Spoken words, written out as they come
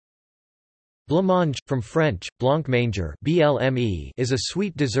Blancmange, from French, Blancmange (blme), is a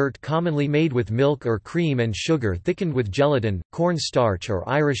sweet dessert commonly made with milk or cream and sugar thickened with gelatin, corn starch or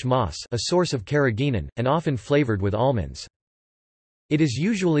Irish moss, a source of carrageenan, and often flavored with almonds. It is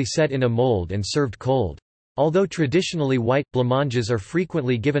usually set in a mold and served cold. Although traditionally white, blancmanges are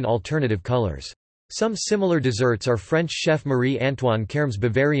frequently given alternative colors. Some similar desserts are French chef Marie-Antoine Carême's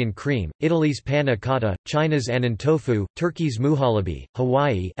Bavarian cream, Italy's panna cotta, China's anan tofu, Turkey's muhallebi,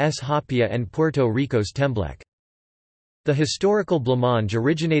 Hawaii's hapia and Puerto Rico's tembleque. The historical blancmange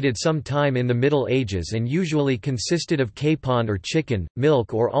originated some time in the Middle Ages and usually consisted of capon or chicken,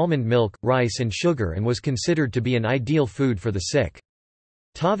 milk or almond milk, rice and sugar, and was considered to be an ideal food for the sick.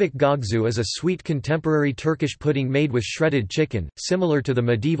 Tavuk göksu is a sweet contemporary Turkish pudding made with shredded chicken, similar to the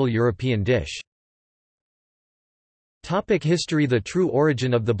medieval European dish. History. The true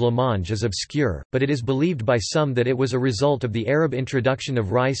origin of the blancmange is obscure, but it is believed by some that it was a result of the Arab introduction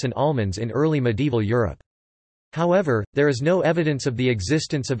of rice and almonds in early medieval Europe. However, there is no evidence of the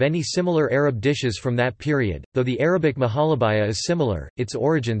existence of any similar Arab dishes from that period, though the Arabic mahalabaya is similar, its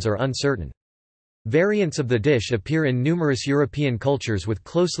origins are uncertain. Variants of the dish appear in numerous European cultures with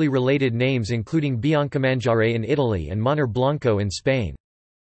closely related names including biancamangiare in Italy and manar blanco in Spain.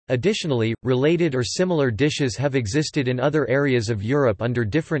 Additionally, related or similar dishes have existed in other areas of Europe under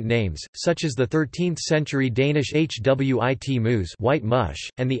different names, such as the 13th-century Danish hvit moos, white mush,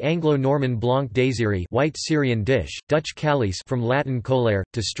 and the Anglo-Norman blanc désiré, white Syrian dish. Dutch calice, from Latin colere,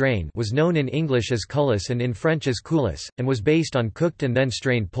 to strain, was known in English as cullis and in French as coulis, and was based on cooked and then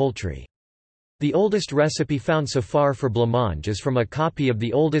strained poultry. The oldest recipe found so far for blancmange is from a copy of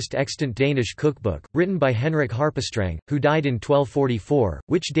the oldest extant Danish cookbook, written by Henrik Harpestrang, who died in 1244,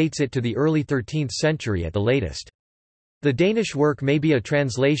 which dates it to the early 13th century at the latest. The Danish work may be a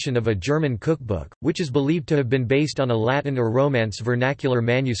translation of a German cookbook, which is believed to have been based on a Latin or Romance vernacular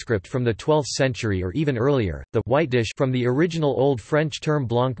manuscript from the 12th century or even earlier. The white dish, from the original Old French term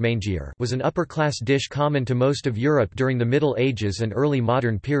blancmangier, was an upper-class dish common to most of Europe during the Middle Ages and early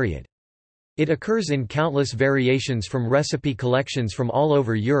modern period. It occurs in countless variations from recipe collections from all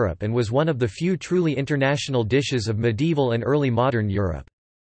over Europe and was one of the few truly international dishes of medieval and early modern Europe.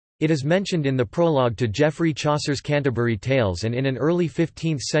 It is mentioned in the prologue to Geoffrey Chaucer's Canterbury Tales and in an early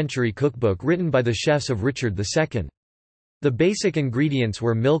 15th-century cookbook written by the chefs of Richard II. The basic ingredients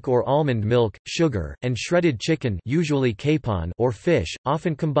were milk or almond milk, sugar, and shredded chicken, usually capon, or fish,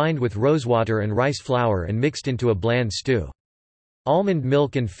 often combined with rosewater and rice flour and mixed into a bland stew. Almond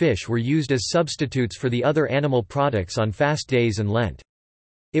milk and fish were used as substitutes for the other animal products on fast days and Lent.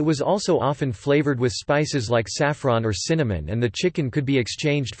 It was also often flavored with spices like saffron or cinnamon, and the chicken could be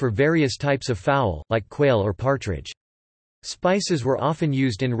exchanged for various types of fowl, like quail or partridge. Spices were often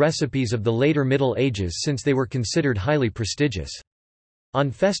used in recipes of the later Middle Ages since they were considered highly prestigious. On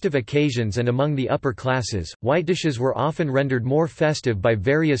festive occasions and among the upper classes, white dishes were often rendered more festive by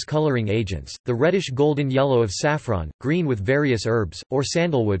various coloring agents, the reddish-golden yellow of saffron, green with various herbs, or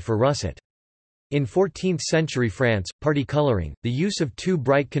sandalwood for russet. In 14th-century France, party coloring, the use of two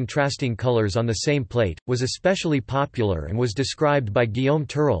bright contrasting colors on the same plate, was especially popular and was described by Guillaume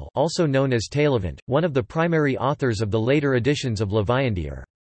Turel, also known as Taillevent, one of the primary authors of the later editions of La Viandière.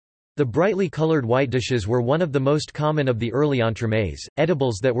 The brightly colored white dishes were one of the most common of the early entremets,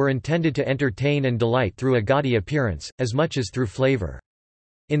 edibles that were intended to entertain and delight through a gaudy appearance, as much as through flavor.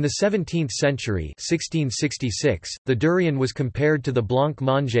 In the 17th century 1666, the durian was compared to the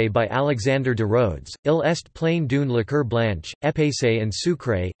blancmange by Alexander de Rhodes. Il est plein d'une liqueur blanche, épicée et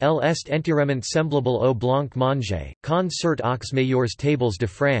sucrée, elle est entièrement semblable au blancmange, quand sur aux meilleures tables de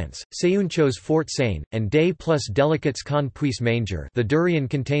France, c'est une chose fort saine, and des plus délicates qu'on puisse manger. The durian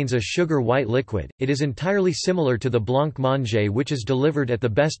contains a sugar-white liquid. It is entirely similar to the blancmange which is delivered at the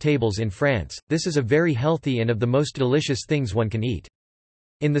best tables in France. This is a very healthy and of the most delicious things one can eat.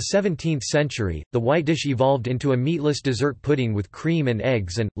 In the 17th century, the white dish evolved into a meatless dessert pudding with cream and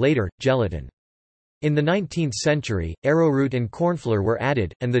eggs and, later, gelatin. In the 19th century, arrowroot and cornflour were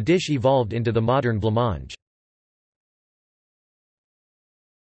added, and the dish evolved into the modern blancmange.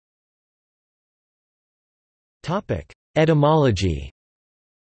 Etymology.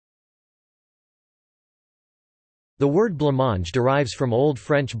 The word blancmange derives from Old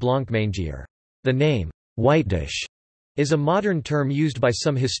French blancmangier. The name, white dish, is a modern term used by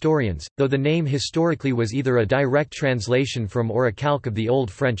some historians, though the name historically was either a direct translation from or a calque of the Old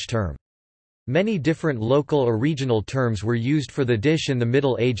French term. Many different local or regional terms were used for the dish in the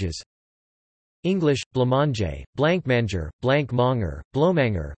Middle Ages. English, blancmange, blancmanger, blancmanger,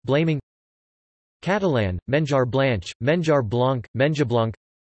 blomanger, blaming. Catalan, menjar blanche, menjar blanc, menja blanc.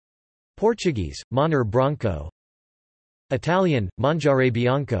 Portuguese, manar branco. Italian, mangiare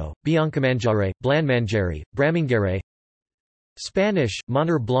bianco, biancomangiare, blanmangiare, bramingere. Spanish,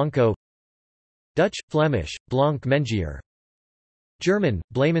 Manjar Blanco. Dutch, Flemish, Blanc Mengier. German,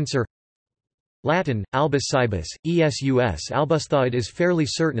 Blamenser. Latin, albus cibus, esus albustha. It is fairly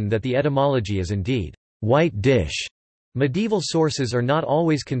certain that the etymology is indeed white dish. Medieval sources are not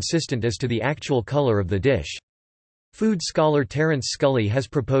always consistent as to the actual color of the dish. Food scholar Terence Scully has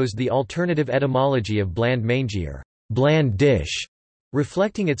proposed the alternative etymology of bland mangier, bland dish,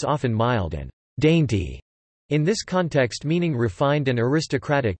 reflecting its often mild and dainty, in this context meaning refined and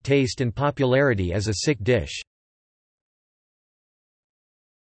aristocratic taste and popularity as a sick dish.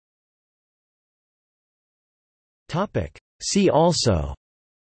 See also: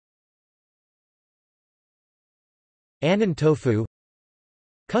 Annan tofu,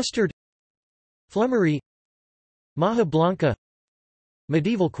 custard, flummery, maja blanca,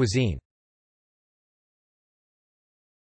 medieval cuisine.